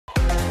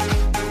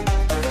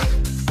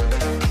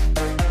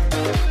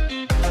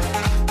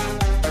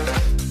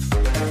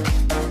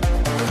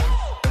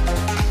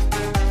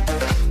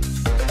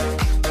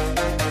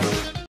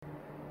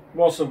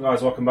What's up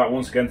guys, welcome back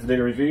once again to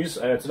Daily Reviews.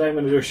 Today I'm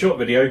going to do a short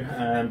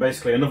video,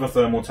 basically another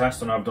thermal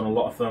test, and I've done a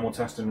lot of thermal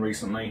testing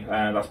recently.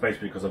 That's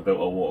basically because I've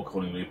built a water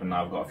cooling loop and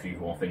now I've got a few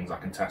more things I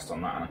can test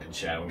on that and I can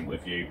share them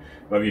with you.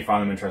 Whether you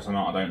find them interesting or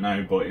not, I don't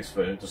know, but it's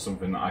for just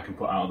something that I can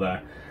put out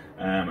there.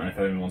 And if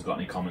anyone's got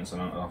any comments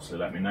on it, obviously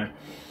let me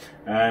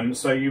know.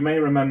 So you may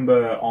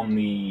remember on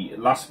the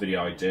last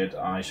video I did,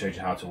 I showed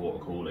you how to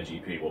water cool a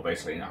GPU, or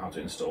basically how to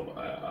install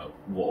a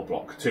water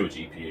block to a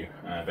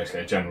GPU, basically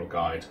a general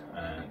guide,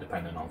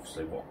 depending on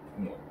obviously what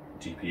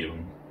GPU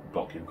and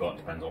block you've got,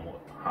 depends on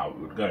how it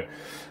would go,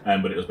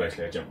 but it was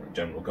basically a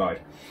general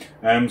guide.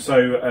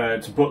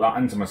 To put that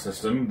into my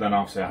system, then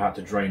obviously I had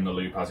to drain the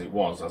loop as it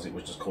was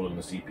just cooling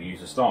the CPU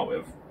to start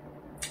with.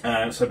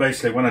 So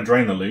basically when I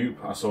drained the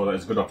loop, I saw that it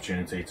was a good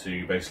opportunity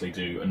to basically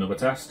do another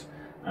test.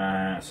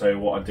 So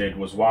what I did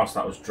was, whilst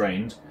that was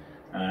drained,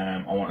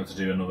 I wanted to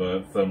do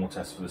another thermal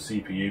test for the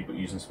CPU, but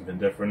using something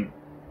different.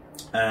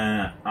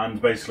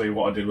 And basically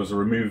what I did was I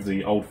removed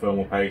the old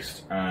thermal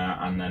paste,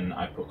 and then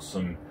I put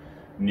some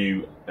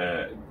new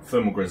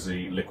thermal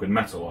Grizzly liquid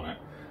metal on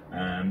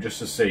it, just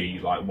to see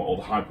like what all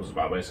the hype was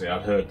about. Basically,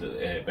 I'd heard that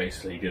it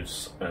basically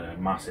gives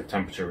massive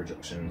temperature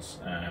reductions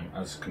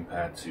as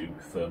compared to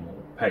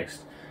thermal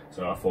paste.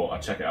 So I thought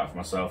I'd check it out for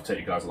myself, take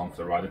you guys along for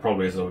the ride. There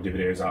probably is already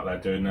videos out there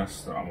doing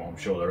this, I'm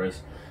sure there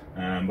is.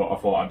 But I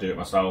thought I'd do it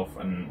myself,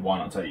 and why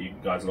not take you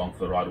guys along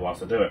for the ride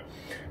whilst I do it.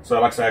 So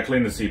like I say, I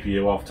cleaned the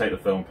CPU off, take the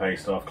film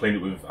paste off, cleaned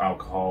it with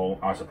alcohol,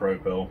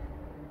 isopropyl,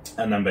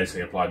 and then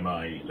basically applied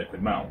my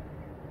liquid metal.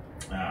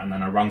 And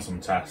then I ran some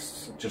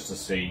tests just to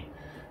see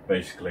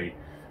basically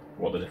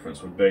what the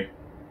difference would be.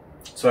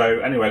 So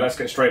anyway, let's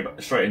get straight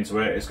into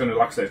it. It's going to,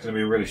 like I said, it's going to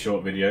be a really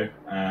short video.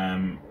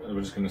 We're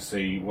just going to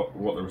see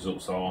what the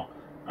results are,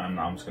 and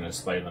I'm just going to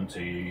display them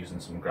to you using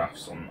some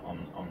graphs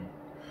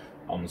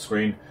on the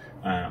screen,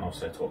 and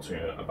obviously I'll talk to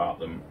you about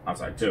them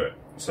as I do it.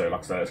 So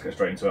like I said, let's get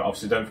straight into it.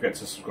 Obviously don't forget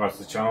to subscribe to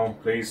the channel,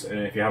 please,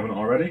 if you haven't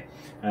already.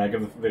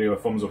 Give the video a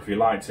thumbs up if you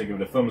liked it, give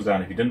it a thumbs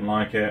down if you didn't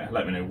like it.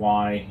 Let me know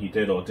why you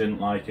did or didn't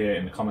like it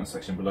in the comment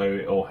section below.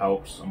 It all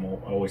helps. I'm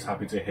always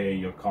happy to hear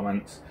your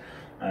comments.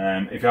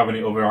 If you have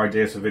any other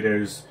ideas for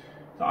videos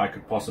that I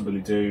could possibly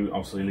do,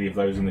 obviously leave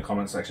those in the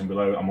comment section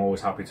below. I'm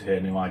always happy to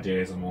hear new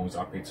ideas. I'm always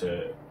happy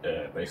to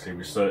basically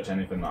research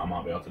anything that I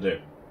might be able to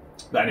do.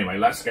 But anyway,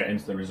 let's get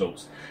into the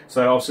results.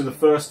 So obviously the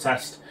first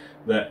test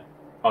that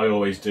I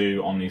always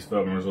do on these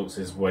thermal results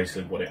is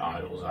basically what it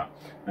idles at.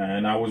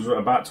 And I was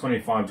about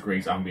 25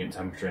 degrees ambient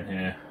temperature in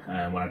here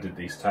when I did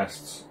these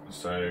tests.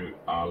 So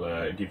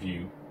I'll give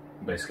you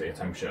basically a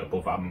temperature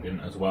above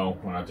ambient as well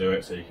when I do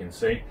it, so you can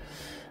see.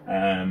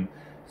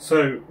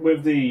 So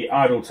with the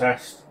idle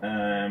test,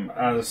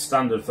 as a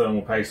standard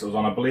thermal paste that was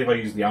on, I believe I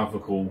used the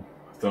Advocal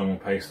thermal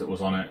paste that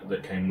was on it,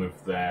 that came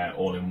with their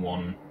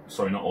all-in-one,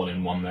 sorry, not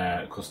all-in-one,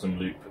 their custom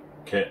loop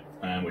kit,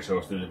 which I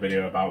also did a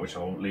video about, which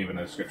I'll leave in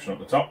the description at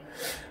the top.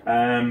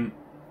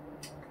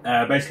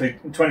 Basically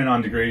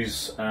 29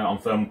 degrees on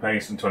thermal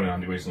paste and 29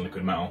 degrees on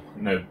liquid metal.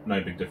 No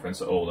big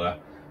difference at all there.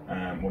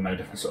 Well, no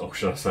difference at all,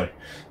 should I say.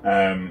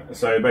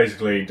 So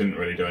basically didn't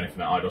really do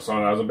anything at idle.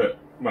 So I was a bit,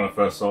 when I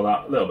first saw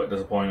that, a little bit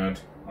disappointed.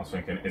 I was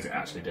thinking, is it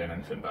actually doing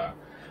anything better?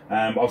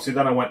 Obviously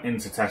then I went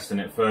into testing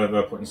it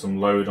further, putting some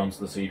load onto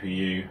the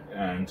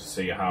CPU to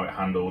see how it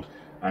handled,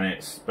 and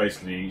it's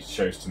basically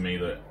shows to me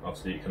that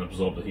obviously it can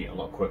absorb the heat a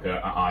lot quicker.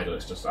 At idle,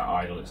 it's just at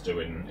idle that's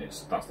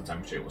the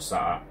temperature it was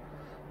sat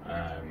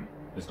at.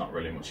 There's not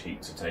really much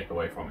heat to take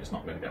away from it, it's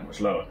not going to get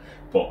much lower.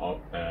 But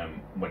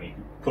when you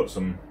put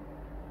some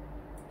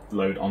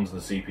load onto the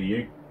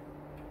CPU,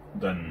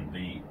 then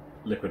the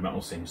liquid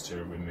metal seems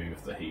to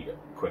remove the heat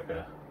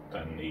quicker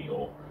than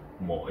or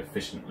more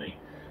efficiently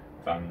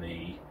than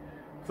the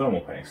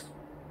thermal paste.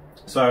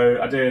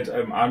 So I did,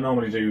 I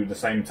normally do the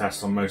same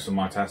tests on most of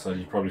my tests, as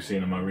you've probably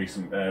seen in my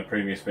recent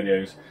previous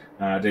videos.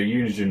 I do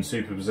Unigine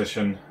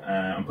superposition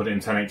and put it in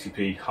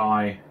 1080p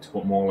high to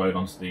put more load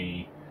onto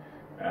the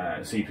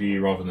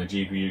CPU rather than the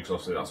GPU, because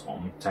obviously that's what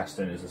I'm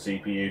testing, is the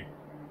CPU.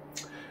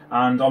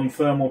 And on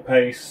thermal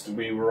paste,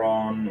 we're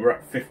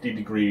at 50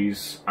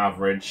 degrees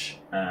average,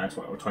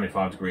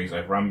 25 degrees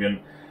over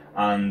ambient.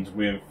 And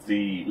with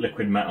the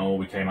liquid metal,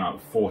 we came out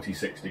at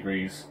 46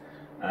 degrees.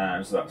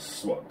 So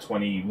that's what,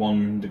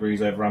 21 degrees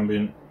over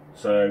ambient.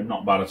 So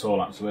not bad at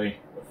all, actually.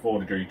 A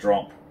 4-degree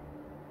drop.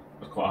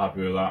 I was quite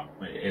happy with that.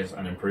 It is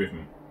an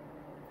improvement.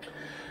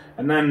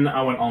 And then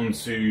I went on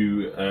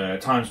to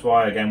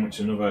TimeSpy again, which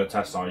is another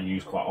test I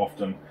use quite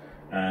often.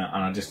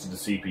 And I just did the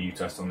CPU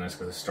test on this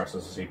because it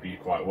stresses the CPU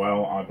quite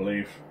well, I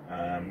believe.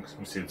 Because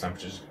we see the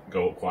temperatures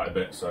go up quite a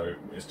bit, so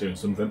it's doing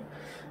something.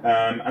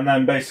 And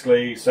then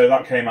basically, so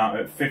that came out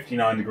at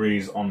 59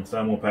 degrees on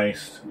thermal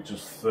paste, which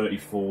was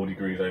 34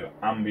 degrees over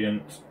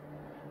ambient.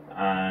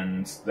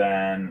 And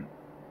then,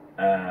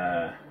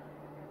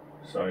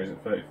 sorry, is it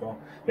 34?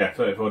 Yeah,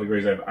 34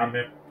 degrees over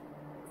ambient.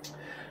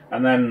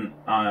 And then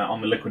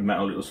on the liquid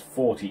metal, it was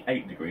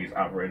 48 degrees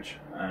average,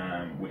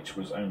 which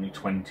was only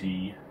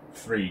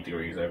 23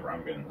 degrees over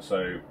ambient,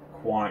 so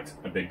quite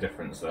a big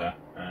difference there.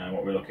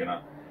 What we're looking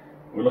at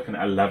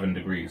 11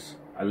 degrees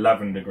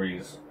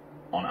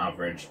on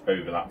average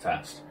over that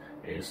test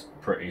is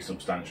pretty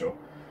substantial.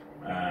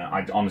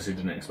 I honestly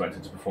didn't expect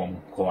it to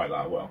perform quite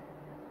that well.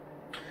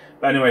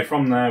 But anyway,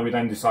 from there we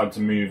then decided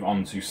to move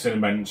on to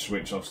Cinebench,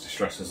 which obviously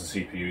stresses the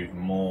CPU even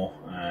more,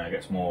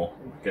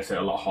 gets it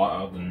a lot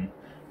hotter than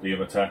the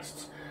other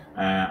tests,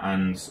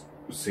 and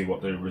see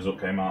what the result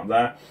came out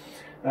there.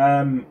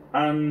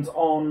 And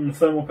on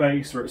thermal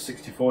paste we're at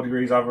 64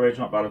 degrees average,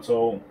 not bad at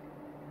all.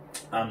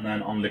 And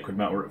then on liquid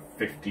metal we're at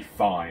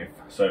 55,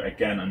 so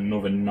again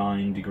another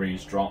 9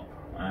 degrees drop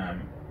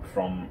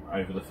from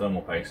over the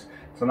thermal paste.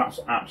 So that's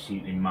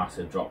absolutely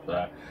massive drop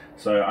there.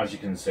 So as you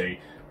can see,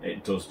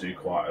 it does do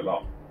quite a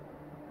lot.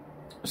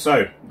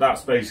 So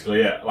that's basically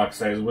it. Like I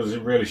say, it was a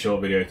really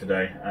short video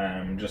today.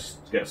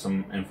 Just to get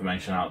some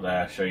information out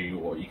there, show you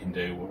what you can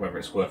do, whether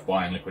it's worth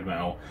buying liquid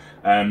metal.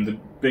 The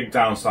big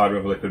downside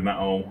with liquid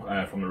metal,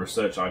 from the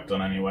research I've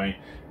done anyway,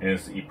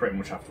 is that you pretty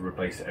much have to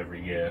replace it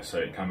every year, so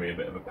it can be a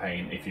bit of a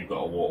pain. If you've got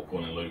a water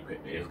cooling loop,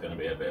 it is going to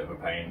be a bit of a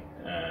pain.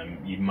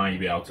 You may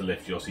be able to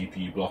lift your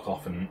CPU block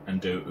off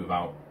and do it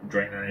without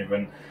draining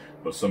anything,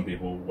 but some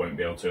people won't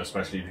be able to,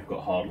 especially if you've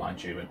got hardline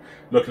tubing.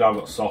 Luckily I've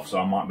got soft, so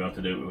I might be able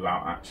to do it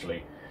without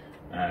actually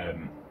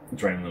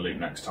draining the loop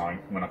next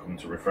time when I come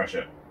to refresh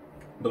it.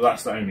 But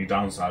that's the only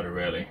downside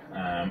really.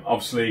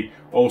 Obviously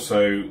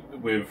also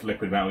with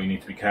liquid metal you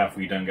need to be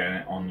careful you don't get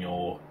it on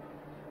your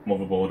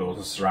motherboard or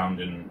the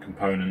surrounding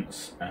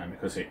components,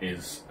 because it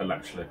is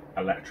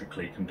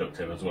electrically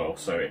conductive as well,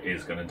 so it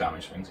is going to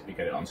damage things if you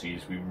get it on, so you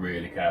need to be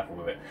really careful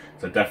with it.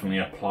 So definitely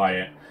apply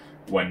it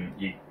when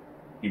your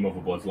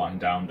motherboard's lying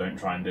down. Don't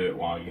try and do it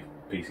while your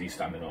PC's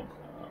standing up,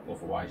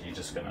 otherwise you're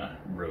just going to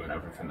ruin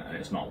everything and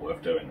it's not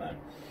worth doing then,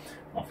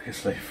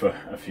 obviously, for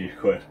a few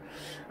quid.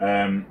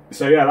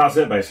 So yeah, that's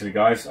it basically,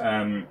 guys.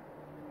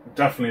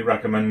 Definitely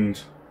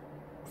recommend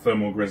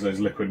Thermal Grizzly's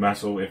liquid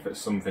metal if it's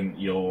something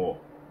you're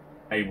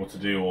able to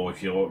do, or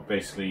if you're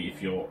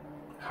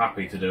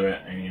happy to do it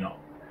and you're not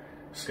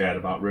scared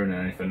about ruining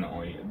anything,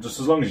 or just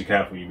as long as you're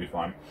careful you'll be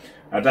fine.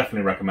 I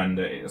definitely recommend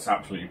it. It's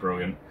absolutely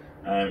brilliant.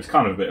 It's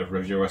kind of a bit of a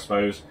review, I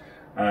suppose,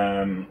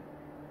 on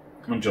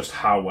just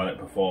how well it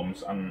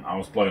performs, and I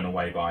was blown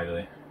away by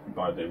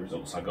the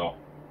results I got.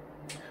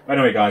 But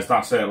anyway, guys,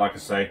 that's it. Like I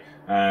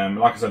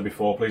said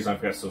before, please don't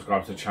forget to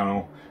subscribe to the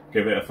channel,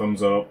 give it a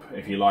thumbs up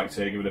if you liked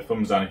it, give it a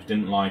thumbs down if you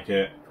didn't like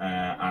it,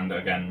 and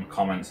again,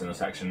 comments in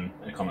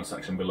the comment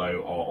section below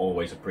are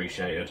always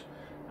appreciated.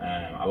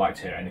 I like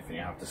to hear anything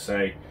you have to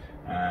say,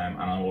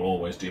 and I will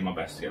always do my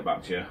best to get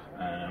back to you.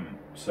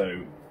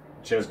 So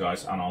cheers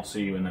guys, and I'll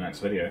see you in the next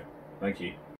video. Thank you.